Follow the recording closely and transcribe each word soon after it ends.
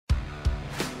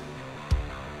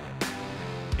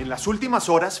En las últimas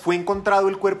horas fue encontrado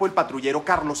el cuerpo del patrullero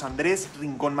Carlos Andrés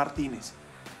Rincón Martínez.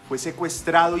 Fue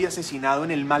secuestrado y asesinado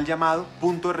en el mal llamado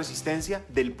punto de resistencia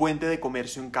del puente de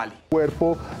comercio en Cali.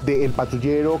 Cuerpo del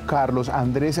patrullero Carlos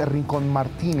Andrés Rincón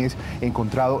Martínez,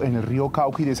 encontrado en el río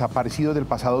Cauca y desaparecido del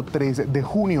pasado 3 de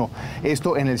junio.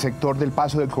 Esto en el sector del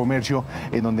Paso del Comercio,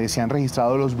 en donde se han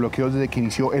registrado los bloqueos desde que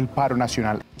inició el paro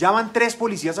nacional. Ya van 3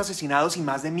 policías asesinados y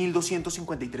más de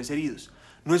 1.253 heridos.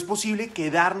 No es posible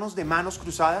quedarnos de manos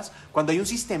cruzadas cuando hay un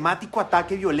sistemático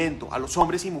ataque violento a los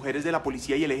hombres y mujeres de la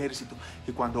policía y el ejército,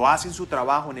 que cuando hacen su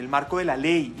trabajo en el marco de la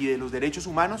ley y de los derechos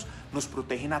humanos, nos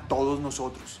protegen a todos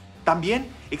nosotros. También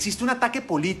existe un ataque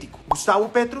político. Gustavo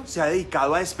Petro se ha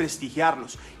dedicado a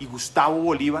desprestigiarlos y Gustavo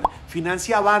Bolívar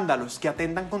financia a vándalos que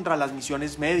atentan contra las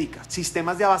misiones médicas,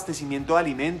 sistemas de abastecimiento de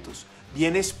alimentos,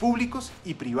 bienes públicos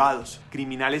y privados,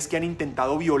 criminales que han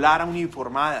intentado violar a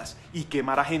uniformadas y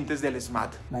quemar agentes del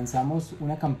SMAT. Lanzamos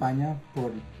una campaña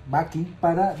por Vaki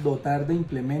para dotar de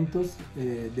implementos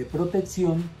de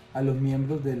protección a los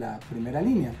miembros de la primera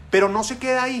línea. Pero no se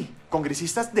queda ahí.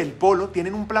 Congresistas del Polo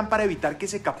tienen un plan para evitar que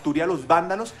se capture a los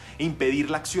vándalos e impedir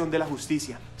la acción de la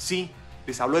justicia. Sí,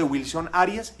 les hablo de Wilson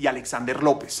Arias y Alexander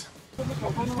López.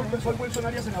 Soy Wilson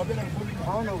Arias, senador de la República.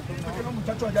 Los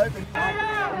muchachos allá de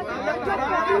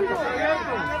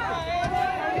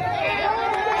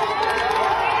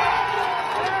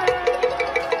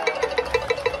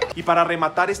Y para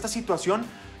rematar esta situación,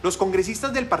 los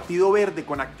congresistas del Partido Verde,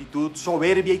 con actitud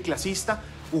soberbia y clasista,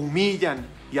 humillan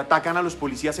y atacan a los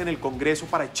policías en el Congreso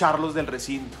para echarlos del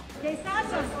recinto. ¿Qué hacen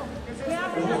aquí?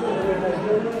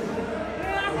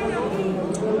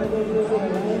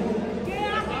 ¿Qué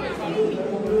hacen aquí?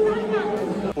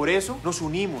 Por eso nos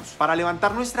unimos, para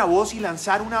levantar nuestra voz y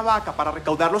lanzar una vaca para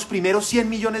recaudar los primeros 100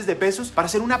 millones de pesos para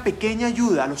hacer una pequeña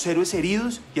ayuda a los héroes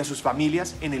heridos y a sus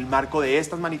familias en el marco de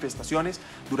estas manifestaciones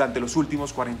durante los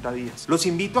últimos 40 días. Los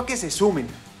invito a que se sumen.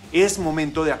 Es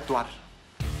momento de actuar.